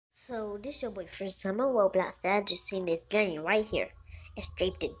So this is your boy first time on Roblox. I just seen this game right here.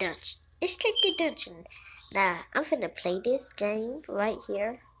 Escape the Dungeon. Escape the Dungeon. Now I'm finna play this game right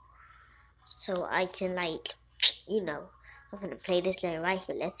here. So I can I'm finna play this game right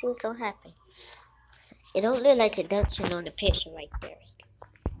here. Let's see what's gonna happen. It don't look like a dungeon on the picture right there.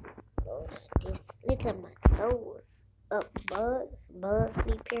 This look at my nose. Up bugs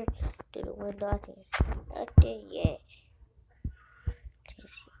sleep here through the window. I can see nothing yet.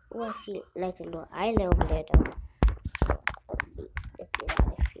 Oh, I see like a little island over there though. So let's get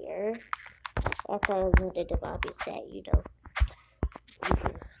out of here. I thought it was under the obvious that you can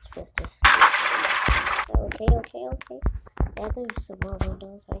supposed to. Okay. Yeah, there's some more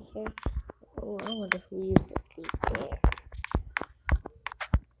windows right here. Oh, I wonder who used to sleep there.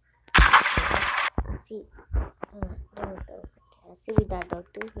 I see. I see we got dog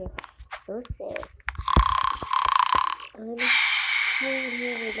through here. So it says.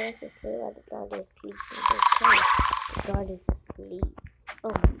 Here we left asleep. The guard is asleep in this place. The guard is asleep.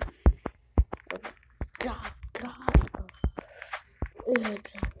 Oh my god.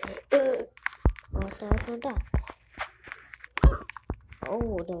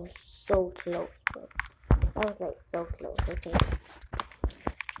 Oh, that was so close, bro. That was like so close. Okay.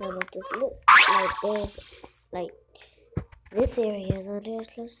 Now what this looks like this, like this area is under this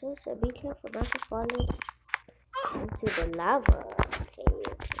close, so be careful not to fall into the lava. Okay.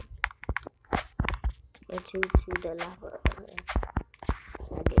 Into the lava.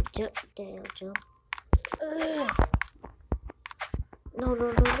 I did jump. No.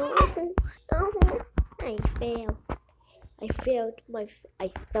 I failed. I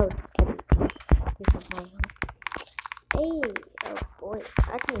felt everything. This is my home. Hey, oh boy,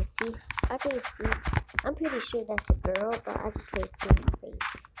 I can see. I'm pretty sure that's a girl, but I just can't see her face.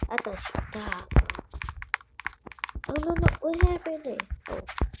 I thought she died. Oh no, what happened there? Oh,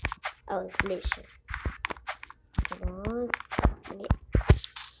 I was glitching. Come on.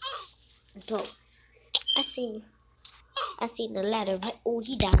 Go. I seen the ladder, right? Oh,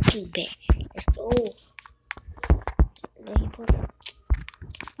 he died too bad. Let's go. No, he pulls up.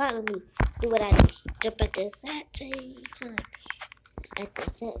 Follow me. Do what I do. Jump at the exact same time. At the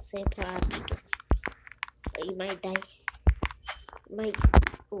same time. But you might die.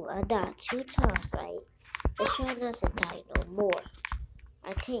 Oh, I died 2 times, right? Let's try not to die no more.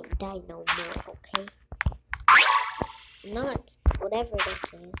 I can't die no more, okay? Not whatever this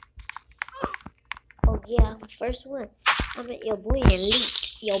is. Oh yeah, I'm the first one. I'm at your boy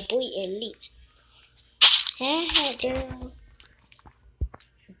elite. Hey girl.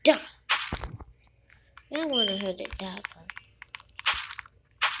 Die. I don't want her to die, but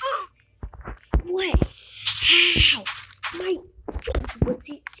what? How? My feet was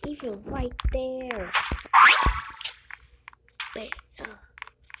it even right there?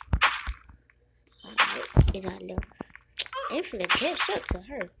 Alright, get out of there. I'm finna catch up to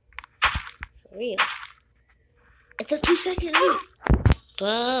her. For real. It's a 2-second leap.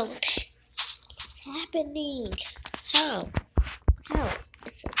 But what's happening? How?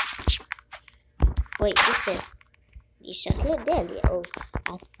 Wait, it says these shots look deadly. Oh,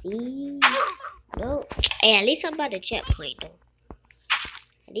 I see. No. Hey, at least I'm by the checkpoint though.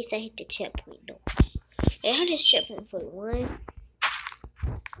 At least I hit the checkpoint though. Hey, how this checkpoint for 1,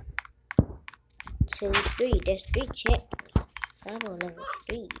 2, 3. There's 3 checkpoints. So I'm on level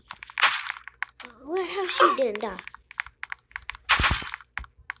 3. What? How she didn't die?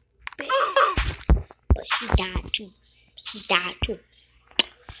 But she died too.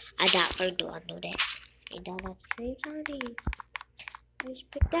 I died first though, I know that. I died at the same time. Let's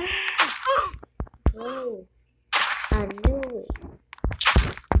put that. Whoa. I knew it.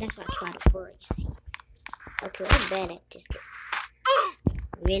 That's why I tried it for, you see. Okay, I'm bad at this game.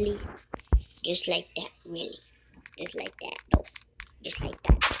 Really? Just like that, really. Just like that, no. Just like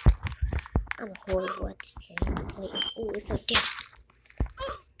that. I'm horrible at this game. Wait, oh, it's up there.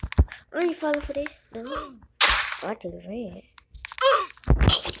 I ain't falling for this. No. I did red.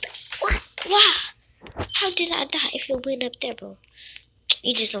 What? Wow. How did I die if it went up there, bro?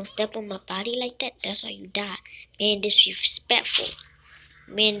 You just don't step on my body like that. That's why you die. Man, disrespectful.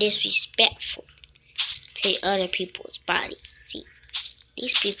 To other people's body. See,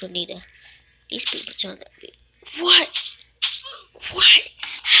 these people trying to be. What?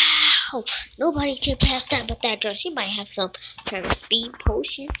 How? Nobody can pass that but that girl. She might have some kind of speed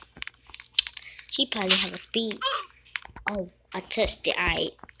potion. She probably have a speed. Oh, I touched it.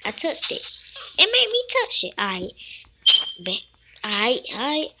 I touched it. It made me touch it. But I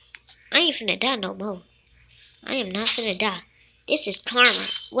ain't finna die no more. I am not finna die. This is karma.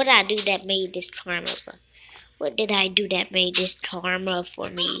 What did I do that made this karma for? What did I do that made this karma for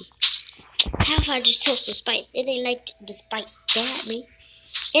me? How if I just touch the spikes? It ain't like the spikes stab me.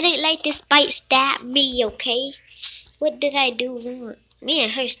 It ain't like the spikes stab me, okay? What did I do wrong? Me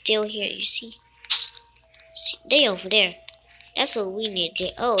and her still here, you see? They over there. That's what we need to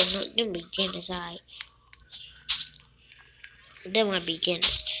do. Oh, no, them beginners, alright. Them are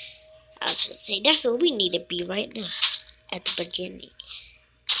beginners. I was gonna say, that's what we need to be right now. At the beginning.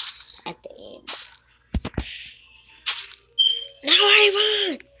 At the end. Now I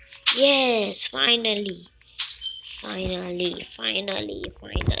won! Yes, finally. Finally.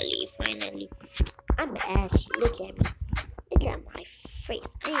 I'm Ashy. Look at me. Look at my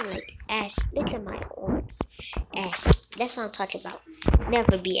face. I ain't like Ash. Look at my arms. Ash. That's what I'm talking about.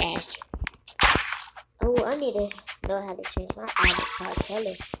 Never be Ash. Oh, I need to know how to change my avatar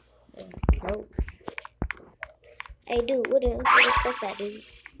color and clothes. Hey, dude, what the fuck that dude?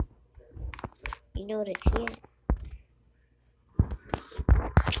 You know the kid?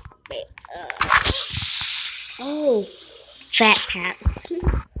 Wait, oh, fat caps.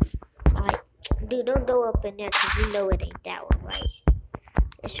 Alright, dude, don't go up in there because you know it ain't that one, right?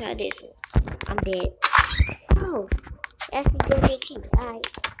 Let's try this one. I'm dead. Oh, ask me to go get you. Alright.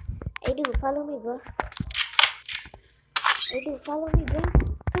 Hey, dude, follow me, bro. Hey, dude, follow me, bro.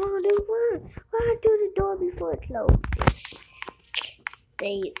 Come on, dude, run. Run through the door before it closes.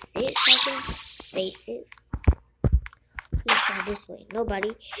 Stay 6 seconds. Stay 6. Let's try this way. Nobody.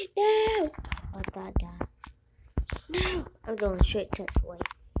 No! Oh, God, died. No! I'm going shortcuts way.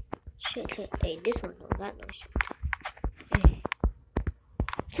 Shortcut. Hey, this one don't got no shortcut. Hey.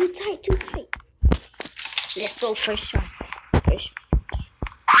 Too tight. Let's go first try.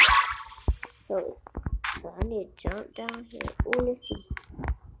 So I need to jump down here. Oh, let's see.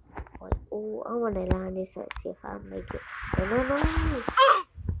 Wait, oh, I want to line this up. See if I make it. No.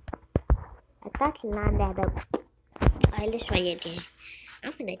 I thought I can line that up. Alright, let's try it again.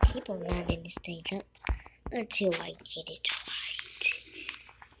 I'm gonna keep on lining this thing up until I get it right.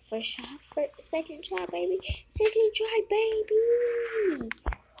 First try, second try, baby.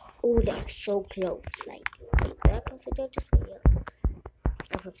 Oh, that's so close. Like, wait, am I supposed to go this way? Yeah. I'm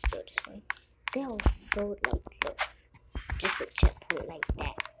supposed to go this way. That was so like close. Just a checkpoint like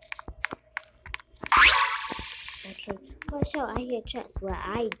that. Okay. Watch out, I hear traps. Well,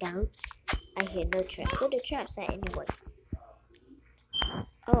 I don't. I hear no traps. Where the traps at anyway?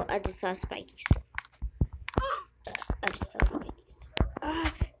 Oh, I just saw spikies.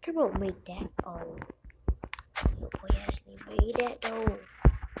 Ah, come on, make that. Oh. Your boy actually made that though.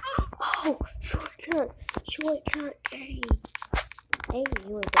 Oh, shortcut game. Hey,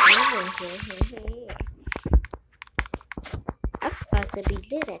 you ain't the only one here. I'm starting to be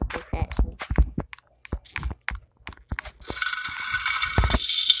good at this actually.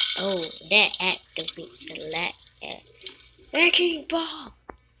 Oh, that activates the wrecking ball.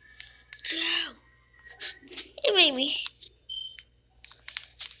 It made me.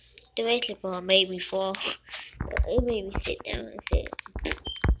 The wrecking ball made me fall. It made me sit down and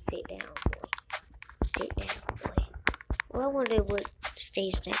sit down, boy. Well, I wonder what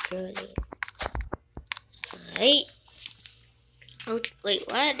stage that girl is. Alright. Oh, wait,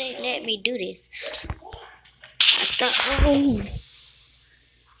 why did they let me do this? I thought, oh.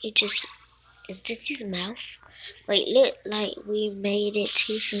 It just, is this his mouth? Wait, look like we made it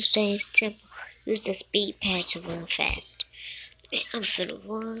to some strange temple. Use the speed pad to run fast. Man, I'm finna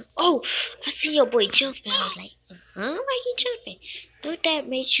run. Oh, I see your boy jumping. I was like, why he jumping? Don't that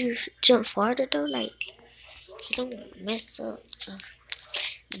make you jump farther though? Like, don't mess up.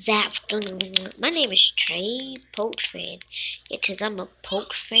 Zap. My name is Trey Poke Fan. Yeah, cause I'm a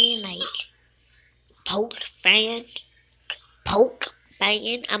Poke fan. Like, Poke fan.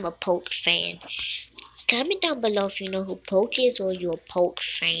 I'm a Poke fan. Comment down below if you know who Poke is or you're a Poke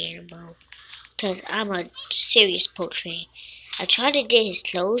fan, bro. Cause I'm a serious Poke fan. I tried to get his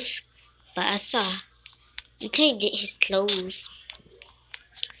clothes, but I saw you can't get his clothes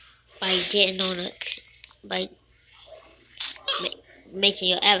by getting on by making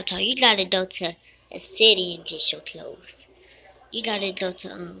your avatar. You gotta go to a city and get your clothes. You gotta go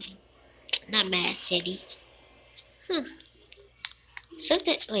to not Mad City.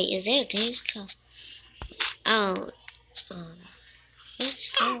 Something. Wait, is there a dance club?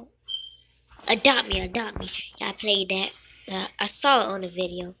 What's that? Adopt me. Yeah, I played that. I saw it on the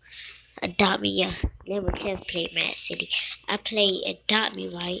video. Adopt Me, yeah. Then we can play Mad City. I played Adopt Me,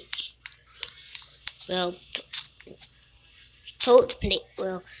 right? Well,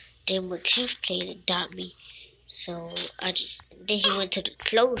 then we can play Adopt Me. So then he went to the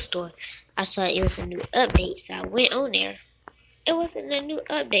clothes store. I saw it was a new update, so I went on there. It wasn't a new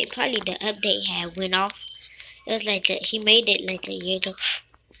update. Probably the update had went off. It was like he made it like a year ago.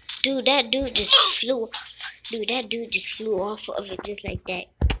 Dude, that dude just flew. Dude, that dude just flew off of it just like that.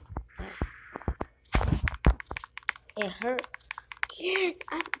 It hurt. Yes,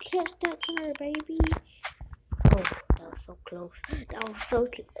 I catch that tire, baby. Oh, that was so close. That was so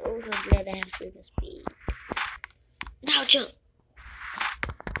close. I'm glad I have super speed. Now jump.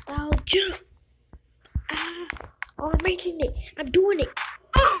 Now jump. Ah. Oh, I'm making it. I'm doing it.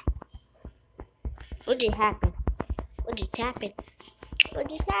 Ah. What just happened? What just happened? What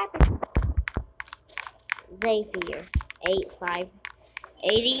just happened? Xavier,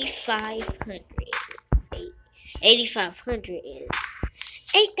 8,500 is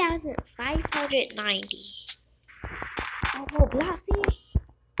 8,590. Oh, Robloxian?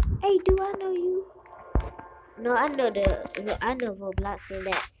 Hey, do I know you? No, I know Robloxian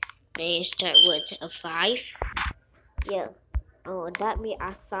that they start with a 5. Yeah. Oh, that means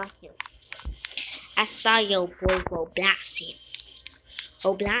I saw him. I saw your boy Robloxian.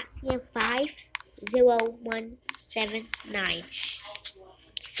 Robloxian 50179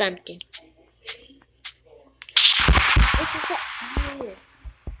 something. What is that?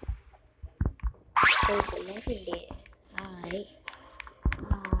 Oh, there's 11 there.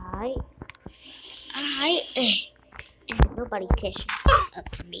 Alright. Nobody catching up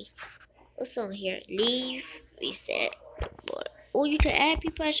to me. What's on here? Leave. Reset. Report. Oh, you can add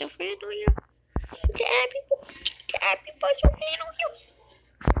people as your friend on here. You can add people. You can add people as your friend on here.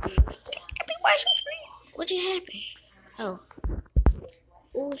 What just happened? Oh.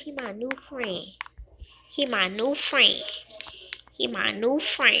 Oh, he my new friend. He my new friend. He my new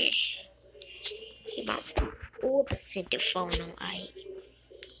friend. He my percent the phone on I.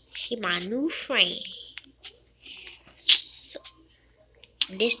 He my new friend. So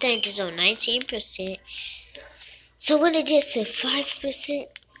this tank is on 19%. So when it gets to 5%,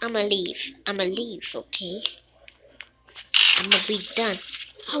 I'ma leave. Okay? I'ma be done.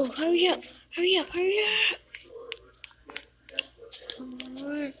 Oh, hurry up. Come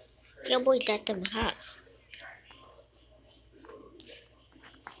on. Your boy got them hops.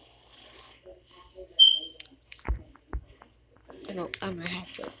 No, I'm gonna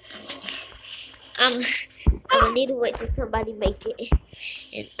have to. I'm gonna need to wait till somebody make it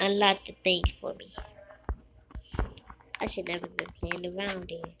and unlock the thing for me. I should never been playing around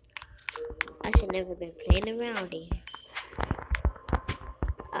here.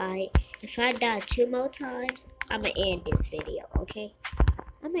 Alright, if I die 2 more times, I'ma end this video, okay?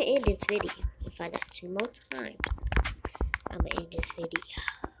 I'ma end this video. If I die 2 more times, I'ma end this video.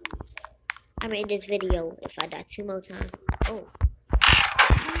 I'ma end this video if I die 2 more times. Oh.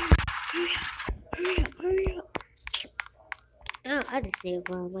 Hurry up. Oh, I just need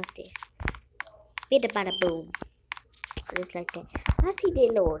one. What's this? Bida bada boom. Just like that. I see the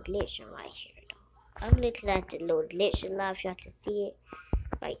little glitch right here, though. I'm looking at the little glitch live. Y'all can see it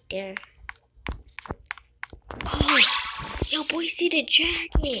right there. Oh, yo, boy, see the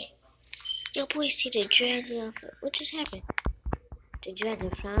dragon. What just happened? The dragon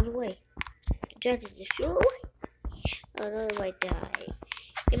flying away. The dragon just flew away. Oh, no, right there.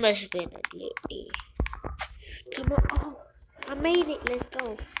 It must have been a glitch. Come on. Oh, I made it. Let's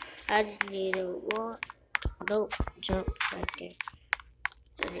go. I just need to walk. Nope. Jump right there.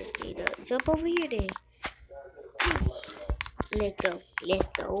 I just need to jump over here then. Let's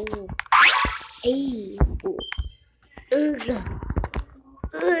go. Hey. Ugh.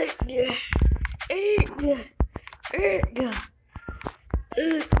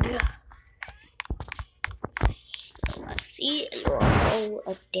 So I see a little hole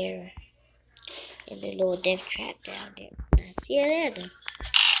up there. And a little death trap down there. I see it there.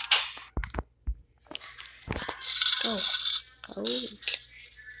 Go.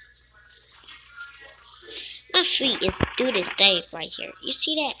 My feet is do this thing right here. You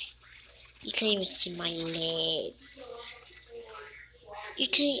see that? You can't even see my legs. You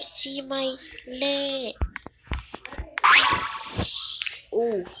can't see my legs.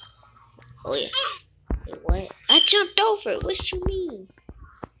 Ooh. Oh yeah. Wait, what? I jumped over it. What you mean?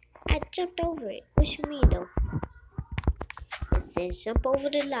 I jumped over it. What you mean though? It says jump over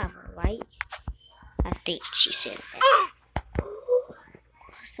the lava, right? I think she says that.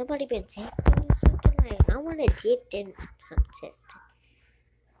 Somebody been testing or something? Like, I want to get in some testing.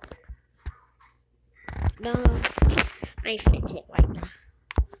 No, I ain't finna test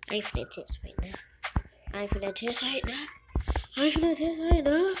right now.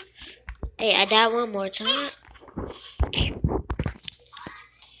 Hey, I died one more time.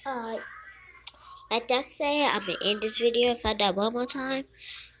 Alright. Like I said, I'm gonna end this video if I die one more time.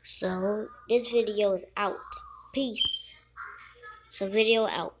 So, this video is out. Peace. So, video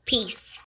out. Peace.